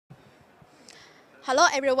Hello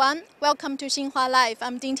everyone, welcome to Xinhua Live.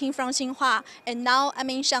 I'm Dingting from Xinhua, and now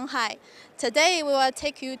I'm in Shanghai. Today we will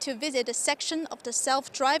take you to visit a section of the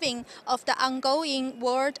self-driving of the ongoing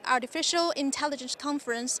World Artificial Intelligence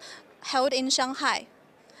Conference held in Shanghai.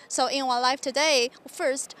 So in our live today,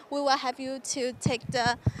 first we will have you to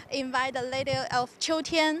invite the lady of 秋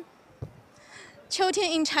天. 秋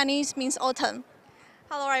天 in Chinese means autumn.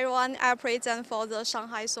 Hello everyone, I present for the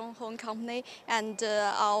Shanghai Songhong Company, and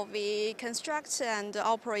we construct and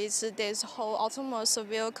operate this whole autonomous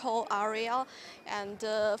vehicle area. And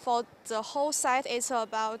for the whole site, it's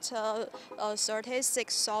about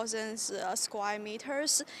 36,000 square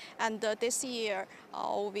meters. And this year,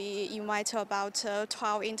 we invite about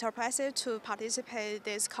 12 enterprises to participate in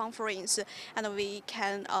this conference. And we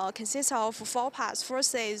can consist of 4 parts.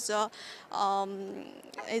 First is a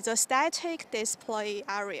static display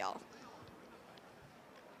area.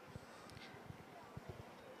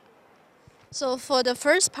 So for the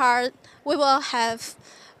first part, we will have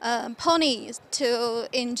ponies to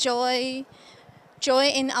join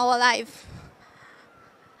in our life.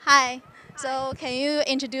 Hi. So can you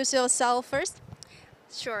introduce yourself first?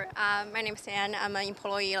 Sure. My name is Anne. I'm an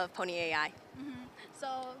employee of Pony AI. So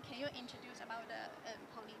can you introduce about the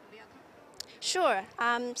pony vehicle? Sure.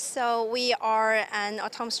 So we are an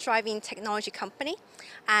autonomous driving technology company,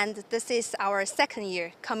 and this is our second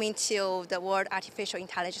year coming to the World Artificial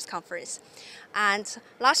Intelligence Conference. And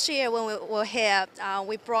last year when we were here,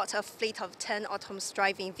 we brought a fleet of 10 autonomous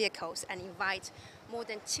driving vehicles and invite more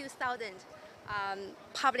than 2,000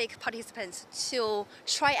 public participants to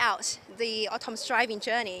try out the autonomous driving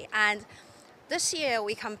journey. And this year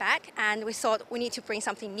we come back and we thought we need to bring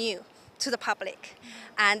something new to the public.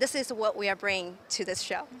 And this is what we are bringing to this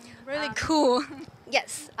show. Really cool.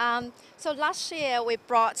 Yes. So last year we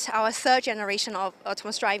brought our third generation of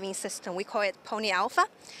autonomous driving system. We call it Pony Alpha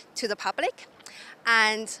to the public.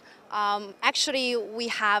 And actually we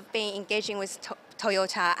have been engaging with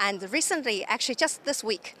Toyota, and recently, actually just this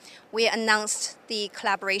week, we announced the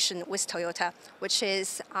collaboration with Toyota, which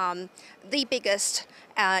is the biggest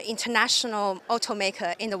international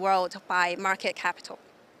automaker in the world by market capital.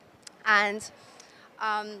 And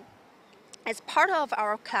as part of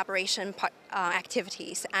our collaboration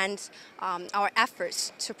activities and our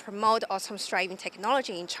efforts to promote autonomous driving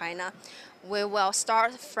technology in China, we will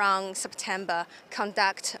start from September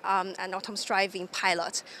conduct an autonomous driving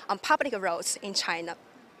pilot on public roads in China.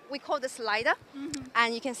 We call this LiDAR,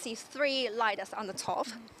 and you can see 3 LiDARs on the top.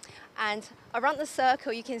 And around the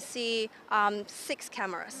circle, you can see 6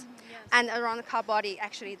 cameras. Yes. And around the car body,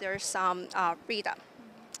 actually, there's some radar.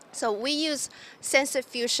 So we use sensor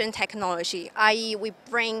fusion technology, i.e. we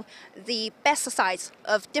bring the best sides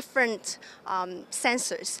of different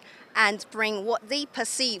sensors and bring what they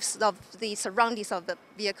perceive of the surroundings of the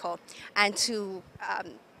vehicle, and to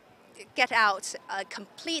get out a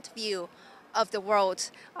complete view of the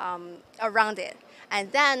world around it.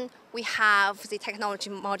 And then we have the technology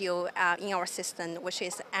module in our system, which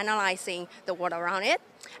is analyzing the world around it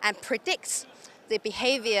and predicts the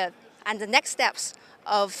behavior and the next steps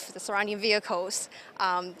of the surrounding vehicles,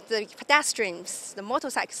 the pedestrians, the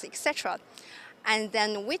motorcycles, etc. And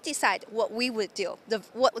then we decide what we would do,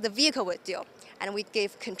 what the vehicle would do, and we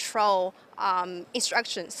give control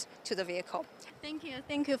instructions to the vehicle. Thank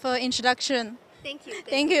you for introduction. Thank you.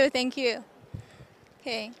 Thank you.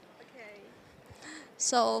 Okay.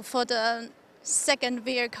 So for the second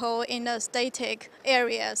vehicle in the static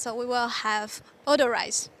area, so we will have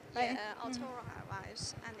auto-rise. Right? Yeah,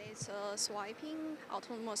 auto-rise, and it's a swiping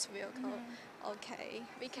autonomous vehicle. Okay,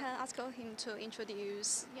 we can ask him to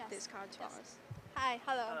introduce this car to us. Hi,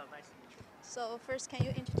 hello. Hello, nice to meet you. So first, can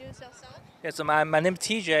you introduce yourself? Yeah, so my name is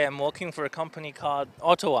TJ. I'm working for a company called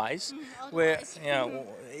AutoWise. We're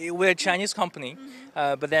a Chinese company,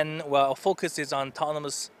 but then our focus is on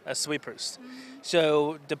autonomous sweepers.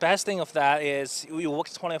 So the best thing of that is we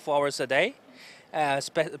work 24 hours a day,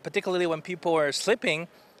 particularly when people are sleeping,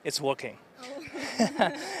 it's working.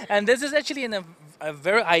 And this is actually in a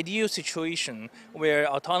very ideal situation where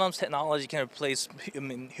autonomous technology can replace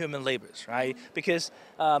human labors, right? Because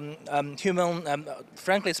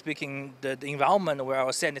frankly speaking, the environment where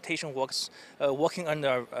our sanitation working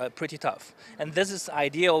under pretty tough. And this is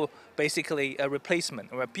ideal, basically a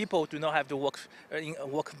replacement where people do not have to work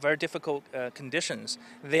very difficult conditions.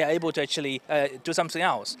 They are able to actually do something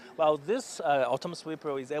else. While this autonomous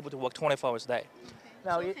sweeper is able to work 24 hours a day.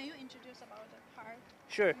 Now, so can you introduce about the car?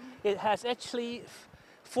 Sure. It has actually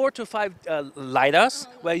 4 to 5 LiDARs.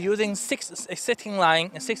 We're using 16 line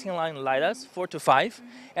LiDARs, 4 to 5.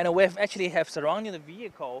 And we actually have surrounding the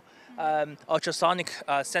vehicle ultrasonic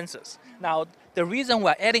sensors. Now, the reason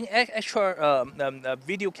we're adding extra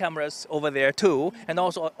video cameras over there too, and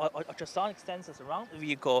also ultrasonic sensors around the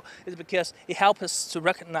vehicle, is because it helps us to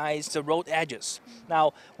recognize the road edges.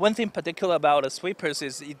 Now, one thing particular about the sweepers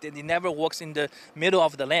is it never walks in the middle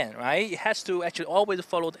of the lane, right? It has to actually always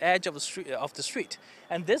follow the edge of the street.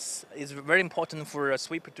 And this is very important for a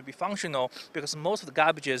sweeper to be functional, because most of the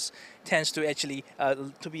garbages tends to actually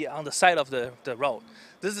to be on the side of the road.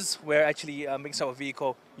 This is where actually makes our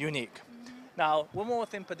vehicle unique. Now, one more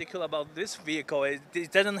thing particular about this vehicle is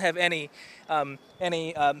it doesn't have any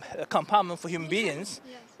compartment for human beings,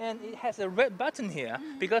 and it has a red button here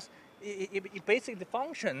because it basically the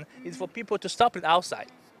function is for people to stop it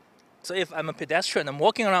outside. So if I'm a pedestrian, I'm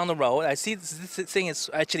walking around the road, I see this thing is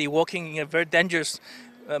actually walking in a very dangerous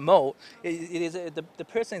mode, the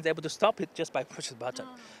person is able to stop it just by pushing the button.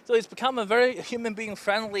 So it's become a very human being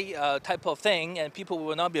friendly type of thing, and people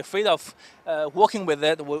will not be afraid of walking with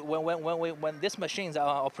it when these machines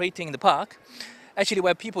are operating in the park. Actually,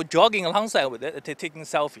 where people jogging alongside with it, they're taking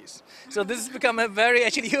selfies. So this has become a very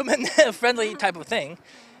actually human friendly type of thing.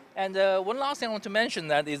 And one last thing I want to mention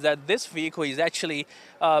that is that this vehicle is actually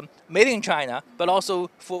made in China, but also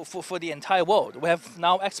for the entire world. We have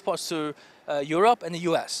now exports to Europe and the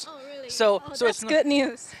US. Oh, really? So That's it's good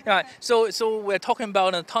news. Yeah, so we're talking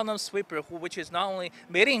about an autonomous sweeper which is not only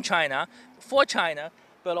made in China, for China,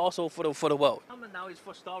 but also for the world. Now it's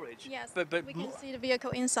for storage. Yes, but we can see the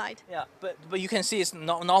vehicle inside. yeah, but you can see it's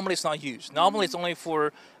normally it's not used. Normally it's only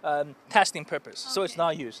for testing purpose, so it's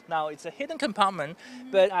not used. Now it's a hidden compartment,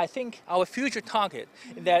 but I think our future target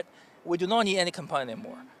is that we do not need any component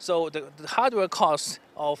anymore. So the hardware cost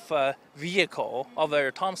of a vehicle, of an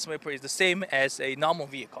autonomous sweeper, is the same as a normal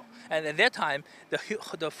vehicle. And at that time,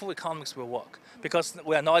 the full economics will work because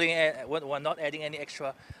we're not adding any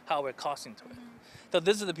extra hardware cost into it. So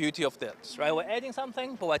this is the beauty of this, right? We're adding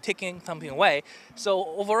something, but we're taking something away. So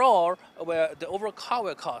overall, the overall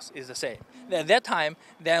hardware cost is the same. At that time,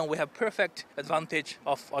 then we have perfect advantage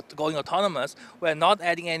of going autonomous. We're not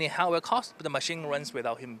adding any hardware cost, but the machine runs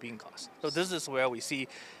without human being cost. So this is where we see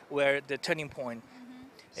where the turning point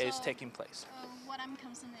is taking place. What I'm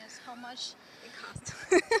concerned is how much it costs.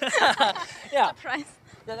 Yeah. The price.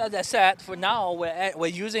 As I said, for now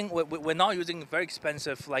we're not using very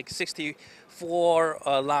expensive like 64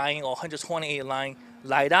 line or 128 line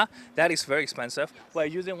LiDAR. That is very expensive. We're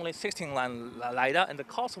using only 16 line LiDAR, and the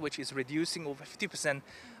cost of which is reducing over 50%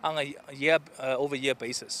 on a year-over-year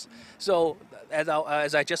basis. So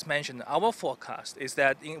as I just mentioned, our forecast is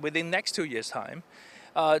that within next 2 years' time,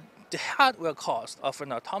 the hardware cost of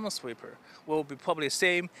an autonomous sweeper will be probably the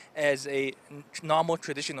same as a normal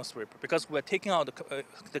traditional sweeper, because we're taking out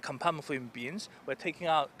the compartment for human beings, we're taking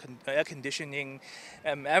out air conditioning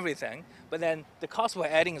and everything, but then the cost we're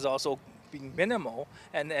adding is also being minimal,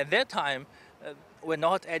 and at that time we're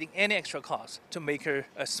not adding any extra cost to make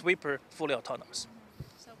a sweeper fully autonomous.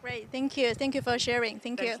 So great, thank you for sharing.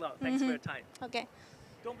 Thanks a lot. Thanks for your time. Okay.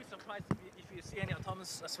 Don't be surprised if you see any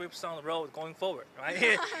autonomous sweepers on the road going forward, right?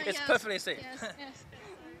 It's Yes, perfectly safe. Yes.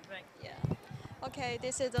 Thanks. Yeah. Okay,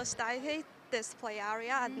 this is the static display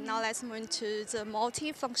area, and now let's move to the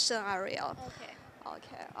multi-function area. Okay.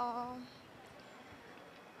 Okay.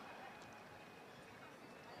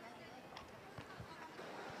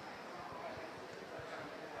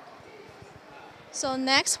 So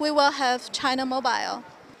next we will have China Mobile.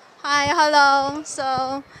 Hi, hello.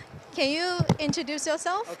 So can you introduce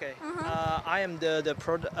yourself? Okay, I am the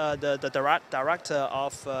director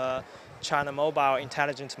of China Mobile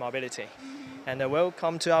Intelligent Mobility, and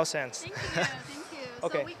welcome to our stand. Thank you.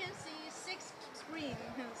 Okay. So we can see 6 screens.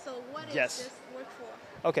 So what is Yes. this work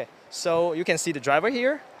for? Okay, so you can see the driver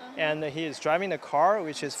here, and he is driving the car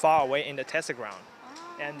which is far away in the test ground.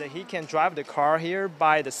 And he can drive the car here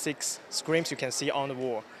by the 6 screens you can see on the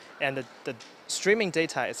wall. And the streaming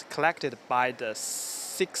data is collected by the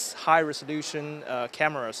 6 high-resolution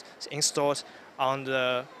cameras installed on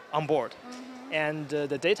board. And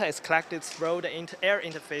the data is collected through the air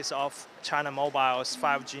interface of China Mobile's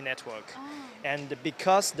 5G network. And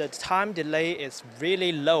because the time delay is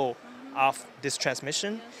really low of this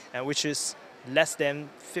transmission, and which is less than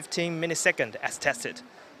 15 milliseconds as tested,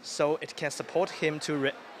 so it can support him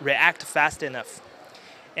to react fast enough.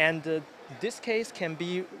 And this case can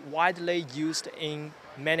be widely used in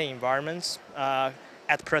many environments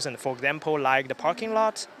at present. For example, like the parking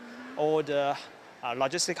lot or the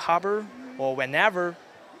logistic harbor, or whenever,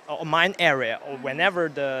 or mine area, or whenever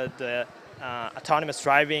the autonomous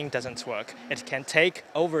driving doesn't work, it can take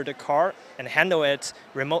over the car and handle it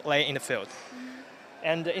remotely in the field.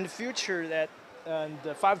 And in the future, that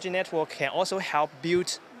the 5G network can also help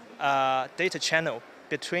build data channel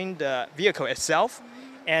between the vehicle itself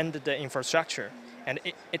and the infrastructure. And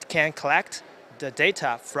it can collect the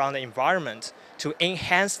data from the environment to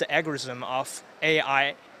enhance the algorithm of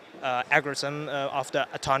AI algorithm of the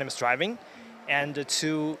autonomous driving, and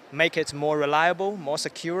to make it more reliable, more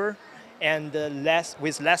secure, and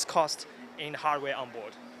with less cost in hardware on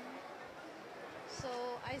board. So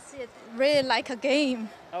I see it really like a game.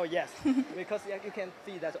 Oh yes, because you can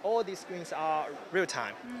see that all these screens are real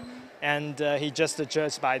time, and he just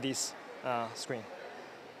judged by this screen.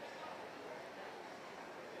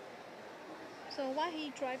 So why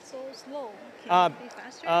he drives so slow? Can he be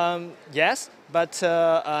faster? Yes, but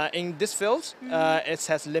in this field, it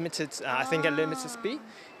has limited, I think, a limited speed,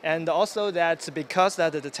 and also that because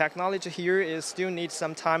that the technology here is still needs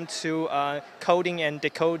some time to coding and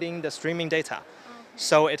decoding the streaming data,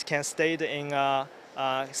 so it can stay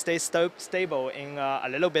stable in a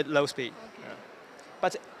little bit low speed.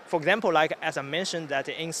 But for example, like as I mentioned, that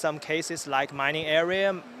in some cases like mining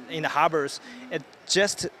area in the harbors, it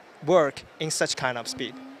just work in such kind of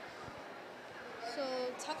speed. So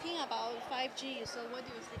talking about 5G, so what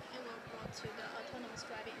do you think it will bring to the autonomous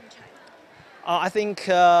driving in China? I think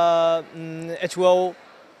it will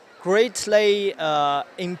greatly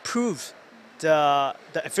improve the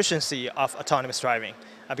efficiency of autonomous driving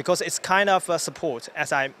because it's kind of a support.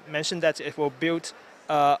 As I mentioned, that it will build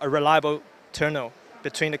a reliable tunnel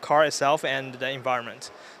between the car itself and the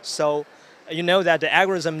environment. So you know that the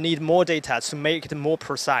algorithm need more data to make it more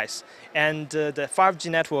precise, and the 5G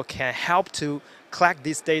network can help to collect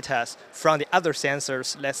these data from the other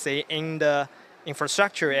sensors, let's say in the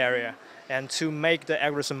infrastructure area, and to make the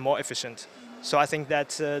algorithm more efficient. So I think that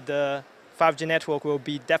the 5G network will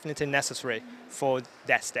be definitely necessary for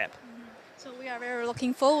that step. So we are very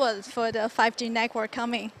looking forward for the 5G network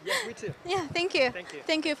coming. Yes, me too. Yeah, thank you. Thank you.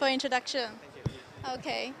 Thank you for introduction. Thank you.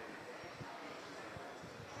 Okay.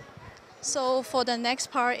 So for the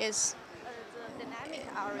next part is The dynamic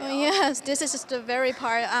area. oh, yes, this is the very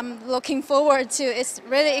part I'm looking forward to. It's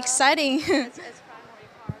really exciting. It's primary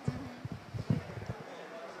part.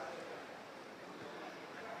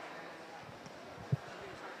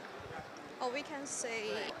 Or we can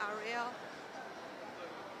say area.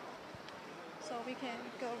 So we can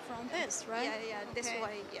go from this, right? Yeah, this Okay.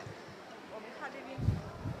 way, yeah.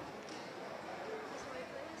 This way,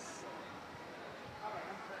 please.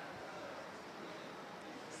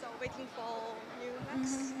 So waiting for you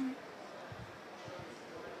next.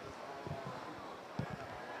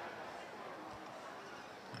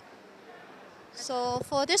 So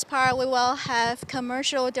for this part, we will have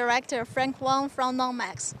commercial director Frank Wang from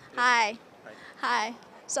Nomax. Hi. Hi.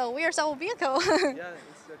 So where's our vehicle? Yeah,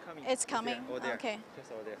 it's coming. It's coming. Over there. Okay.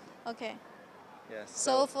 Just over there. Okay. Yes.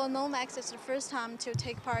 So for Nomax, it's the first time to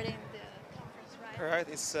take part in the conference, right? correct.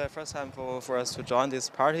 It's the first time for us to join this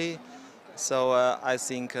party. So I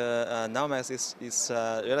think Nowmax is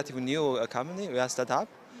a relatively new company. We are startup.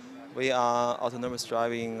 We are autonomous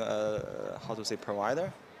driving, how to say,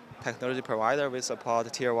 provider, technology provider. We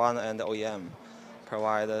support tier 1 and OEM,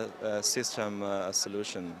 provide a system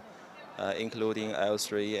solution, including L3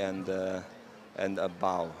 and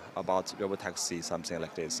above, about robotaxi, something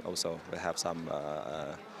like this. Also, we have some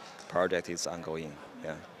project is ongoing.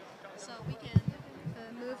 Yeah. So we can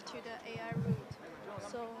move to the AI route.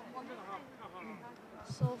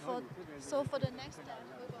 So for the next step,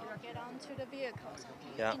 we will get on to the vehicles. Can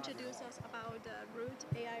you Yeah. introduce us about the route,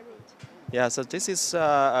 AI route? Yeah, so this is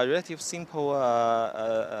a relative simple,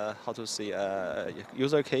 how to say,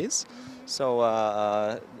 user case. So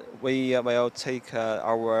we will take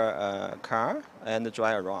our car and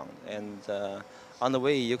drive around. And on the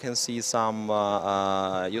way, you can see some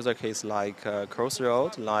user case like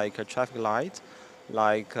crossroad, like a traffic light,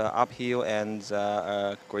 like uphill and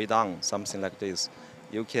grade down, something like this.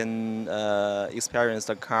 You can experience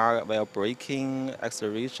the car while braking,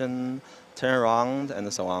 acceleration, turn around,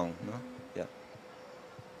 and so on. No? Yeah.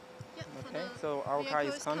 Yeah, for Okay, the so our car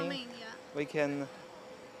vehicle is coming. yeah. We can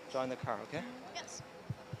join the car, okay? Yes.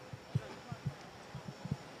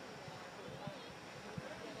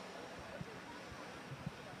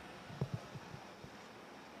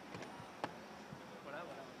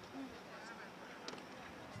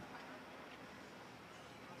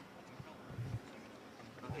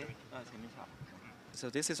 So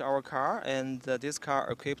this is our car, and this car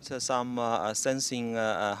equipped some sensing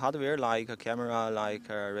hardware like a camera, like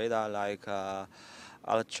radar, like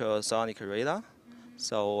ultrasonic radar.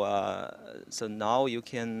 So now you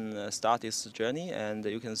can start this journey, and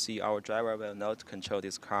you can see our driver will not control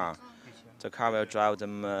this car. The car will drive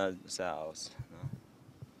themselves.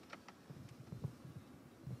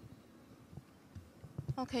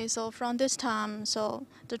 Okay, so from this time, so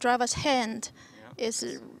the driver's hand Yeah, is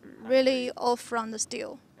it's really hand-free. off from the steer.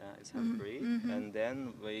 Yeah, it's hand-free. And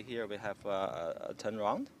then we have a turn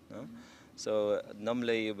round. No? So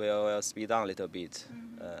normally we'll speed down a little bit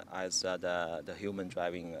as the human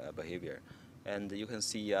driving behavior. And you can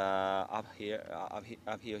see up here,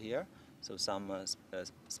 up here, so some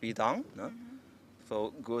speed down, no?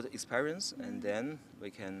 For good experience, and then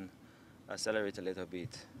we can accelerate a little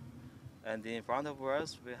bit. And in front of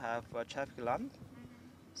us, we have a traffic lamp.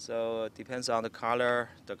 So depends on the color,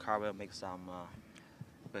 the car will make some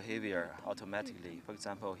behavior automatically. For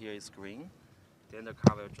example, here is green, then the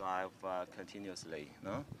car will drive continuously.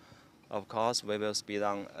 No? Of course, we will speed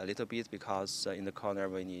down a little bit because in the corner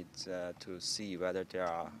we need to see whether there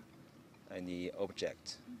are any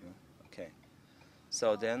object. Okay.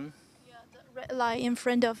 So then. Yeah, the red light in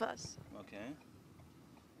front of us. Okay.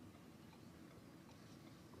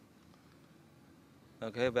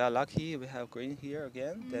 Okay, we are lucky we have green here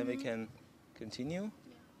again. Then we can continue.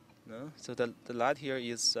 No? So the light here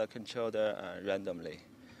is controlled randomly,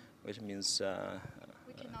 which means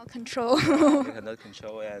We cannot control. you cannot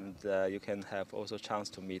control, and you can have also chance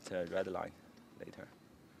to meet a red line later.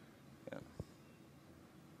 Yeah.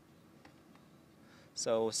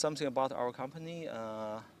 So something about our company,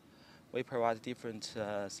 we provide different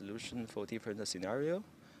solution for different scenario.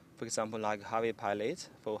 For example, like highway pilot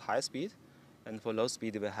for high speed, and for low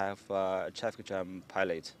speed we have traffic jam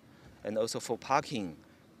pilot, and also for parking.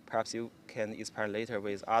 Perhaps you can experiment later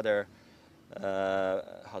with other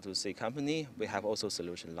company. We have also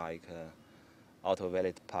solution like auto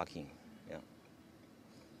valet parking. Yeah.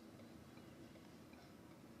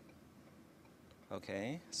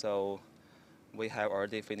 Okay, so we have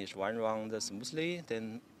already finished one round smoothly.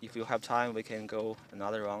 Then if you have time, we can go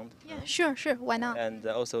another round. Yeah, sure, sure. Why not? And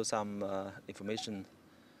also some information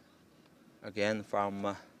again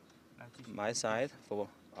from my side for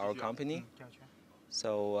our company.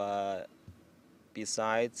 So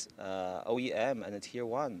besides OEM and Tier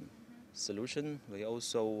 1 solution, we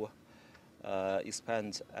also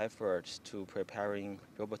expand effort to preparing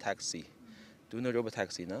robotaxi. Do you know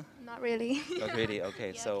robotaxi, no? Not really. Not really,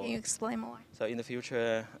 okay. Yeah, So can you explain more? so in the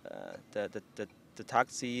future, the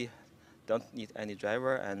taxi don't need any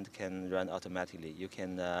driver and can run automatically. You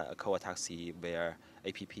can call a taxi via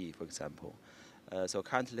app, for example. So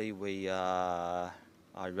currently we are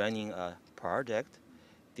running a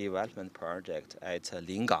development project at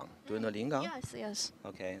Lingang. Do you know Lingang? Yes, yes.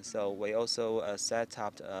 Okay, so we also set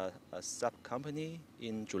up a sub company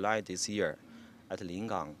in July this year at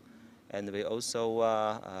Lingang, and we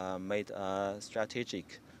also made a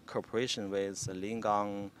strategic cooperation with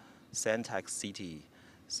Lingang Sandtech City.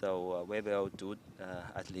 So we will do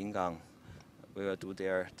at Lingang, we will do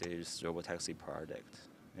this robotaxi project.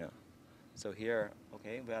 Yeah. So here,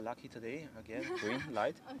 okay, we are lucky today again. Green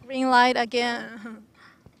light. Green light again.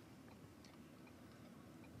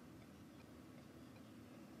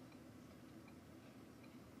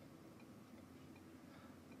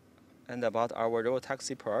 And about our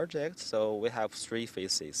robotaxi project, so we have 3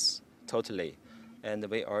 phases totally, and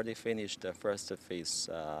we already finished the first phase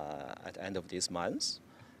at the end of this month,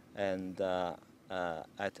 and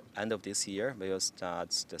at end of this year we will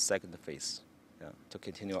start the second phase, yeah, to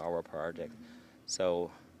continue our project.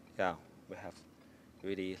 So yeah, we have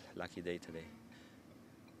really lucky day today.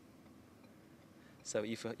 So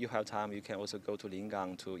if you have time, you can also go to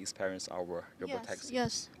Lingang to experience our robotaxi.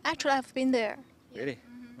 Yes, actually I've been there. Really?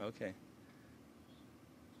 Okay.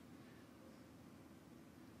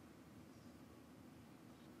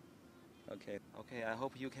 Okay. Okay. I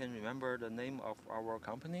hope you can remember the name of our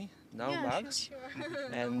company, now Max, Sure.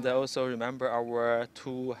 and also remember our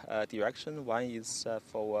 2 direction. One is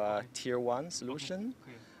for Tier 1 solution,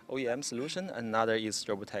 OEM solution. Another is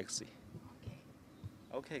robotaxi. Okay.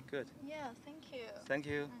 Okay. Good. Yeah, thank you. Thank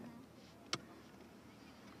you.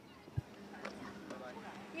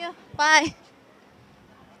 Yeah, bye.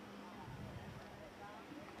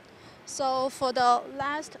 So for the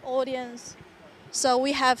last audience, so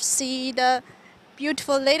we have see the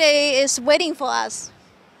beautiful lady is waiting for us.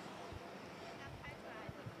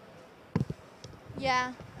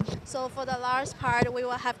 Yeah. So for the last part, we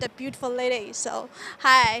will have the beautiful lady. So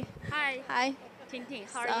hi. Hi, Hi. Ting Ting.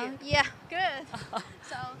 How So, are you? yeah, good.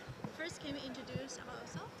 So first, can we introduce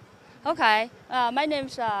ourselves? Okay. My name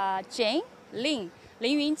is Jane Lin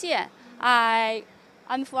Yunjian.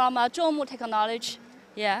 I'm from Zhongmu Technology.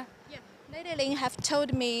 Yeah. Yeah, Lady Ling have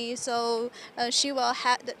told me so she will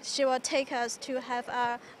take us to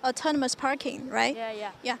have autonomous parking, right?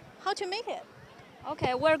 Yeah. Yeah. How to make it?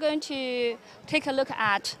 Okay, we're going to take a look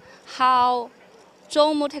at how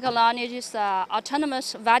Zhongmu Technologies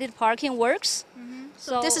autonomous valet parking works.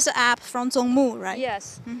 So this is an app from Zhongmu, right?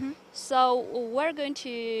 Yes. So we're going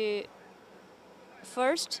to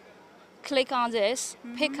first click on this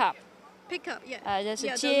pickup. Pickup, yeah. This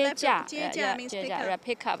yeah, is the left 接驾, of 接驾means接驾, pickup. right,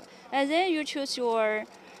 pickup. And then you choose your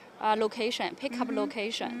location, pickup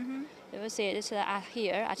location. You will see this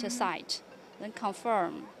here at the site. Then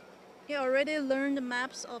confirm. He already learned the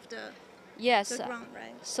maps of the Yes. ground,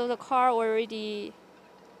 right? So the car already.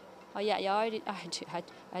 Oh yeah, you already.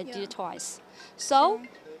 I did Yeah. it twice. So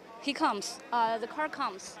he comes. The car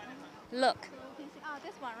comes. Look. Oh,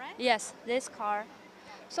 this one, right? Yes, this car.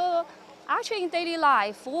 So actually in daily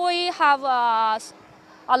life, we have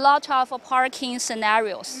a lot of parking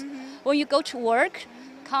scenarios. When you go to work,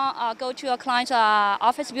 go to a client's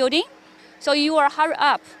office building, so you are hurry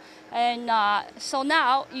up. And so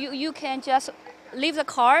now you can just leave the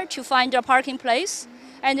car to find a parking place,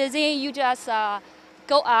 and then you just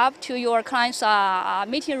go up to your client's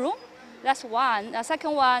meeting room. That's one. The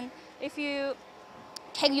second one, if you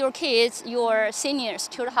take your kids, your seniors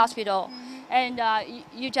to the hospital, and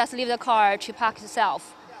you just leave the car to park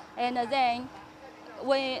itself. And then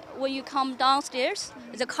when you come downstairs,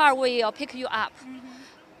 the car will pick you up.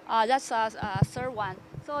 That's a third one.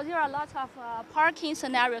 So there are lots of parking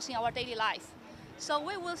scenarios in our daily life. So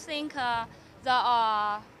we will think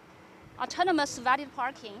the autonomous valet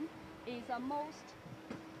parking is the most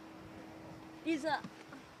is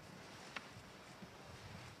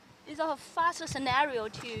a faster scenario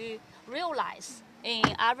to realize in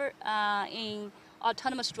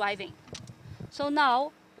autonomous driving. So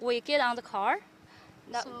now we get on the car.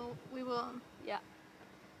 Now, So we will. yeah.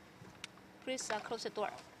 Please close the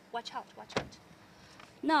door. Watch out, watch out.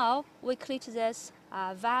 Now we click this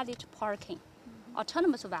valet parking,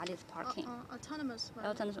 autonomous valet parking. Autonomous. Right?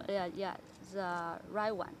 Autonomous, yeah, the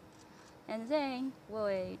right one. And then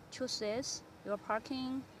we choose this, your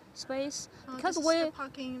parking space. Because this is the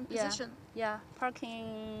parking position. Yeah,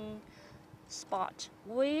 parking spot.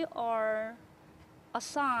 We are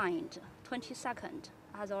assigned 20 seconds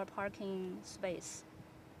as our parking space.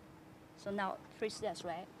 So now press this,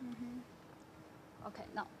 right? Okay,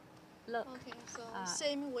 now look. Okay, so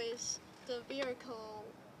same with the vehicle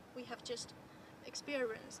we have just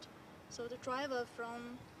experienced. So the driver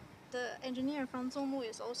from the engineer from Zhongmu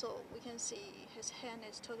is also, we can see his hand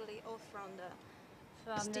is totally off from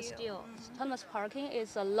the steel. Autonomous parking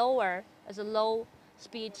is a low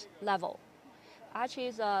speed level.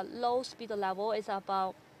 Actually, the low speed level is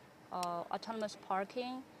about autonomous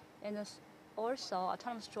parking and also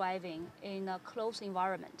autonomous driving in a closed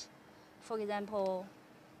environment. For example,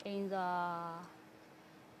 in the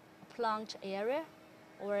plant area,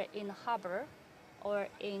 or in a harbor, or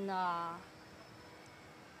in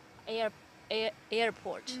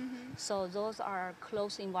airport. So those are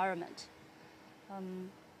closed environment.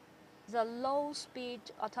 The low-speed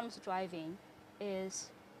autonomous driving is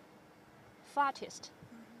fastest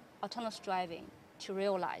autonomous driving to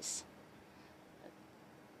realize.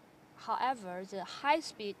 However, the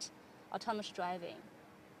high-speed autonomous driving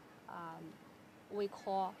we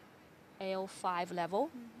call L5 level,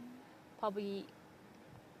 probably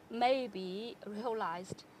maybe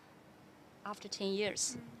realized after 10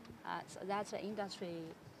 years. So that's the industry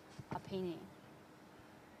opinion.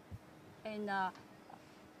 And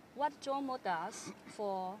what Zhongmu does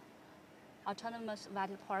for autonomous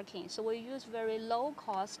valet parking, so we use very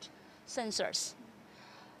low-cost sensors,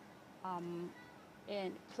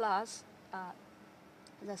 and plus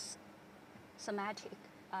the semantic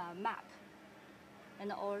map,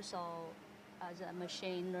 and also the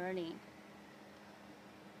machine learning.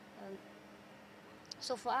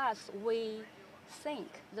 So for us, we think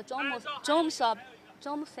the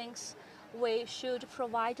Zhongmu thinks we should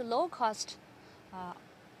provide low-cost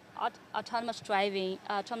autonomous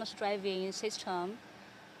driving system,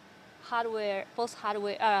 hardware, both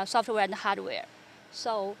hardware, software and hardware,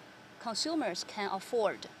 so consumers can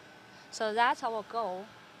afford. So that's our goal.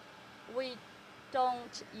 We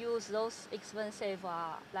don't use those expensive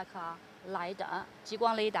like LiDAR, 激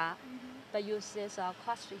光 radar, but use this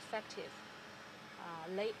cost-effective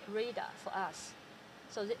radar for us.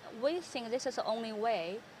 So we think this is the only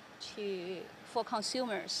way for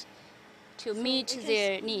consumers to meet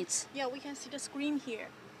their needs. Yeah, we can see the screen here.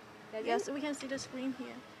 Yes, we can see the screen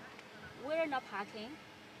here. We're not parking.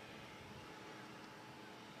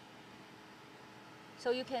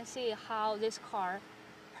 So you can see how this car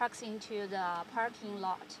parks into the parking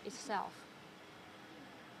lot itself.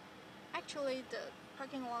 Actually, the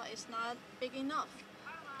parking lot is not big enough.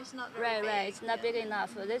 It's not very big. Right. It's not big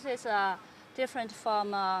enough. This is different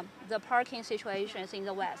from the parking situations in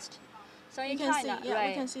the West. So in You can China, see, yeah, right,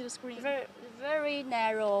 we can see the screen. very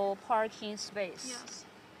narrow parking space. Yes.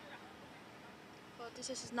 But this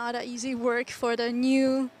is not an easy work for the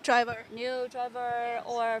new driver. New driver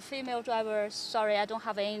or female driver, sorry, I don't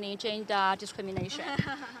have any gender discrimination.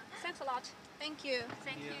 Thanks a lot. Thank you.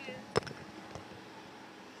 Thank you.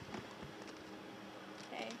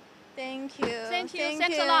 Okay. Thank you. Thank you.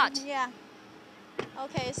 Thanks a lot. Yeah.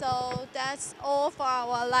 Okay, so that's all for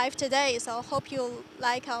our live today. So hope you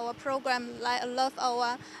like our program, love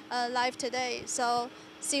our live today. So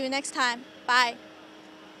see you next time. Bye.